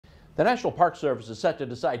The National Park Service is set to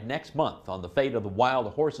decide next month on the fate of the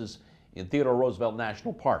wild horses in Theodore Roosevelt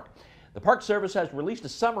National Park. The Park Service has released a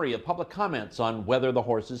summary of public comments on whether the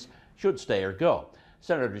horses should stay or go.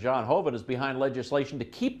 Senator John Hoeven is behind legislation to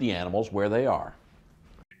keep the animals where they are.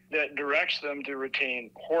 That directs them to retain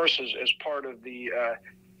horses as part of the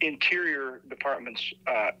Interior Department's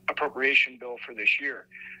appropriation bill for this year.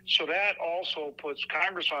 So that also puts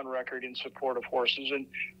Congress on record in support of horses and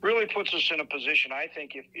really puts us in a position, I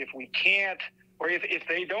think, if we can't, or if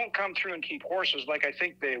they don't come through and keep horses, like I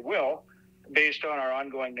think they will, based on our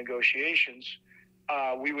ongoing negotiations,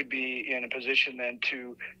 we would be in a position then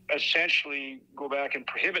to essentially go back and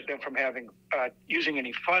prohibit them from having using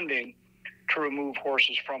any funding to remove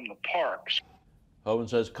horses from the parks. Hoeven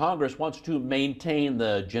says Congress wants to maintain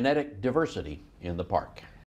the genetic diversity in the park.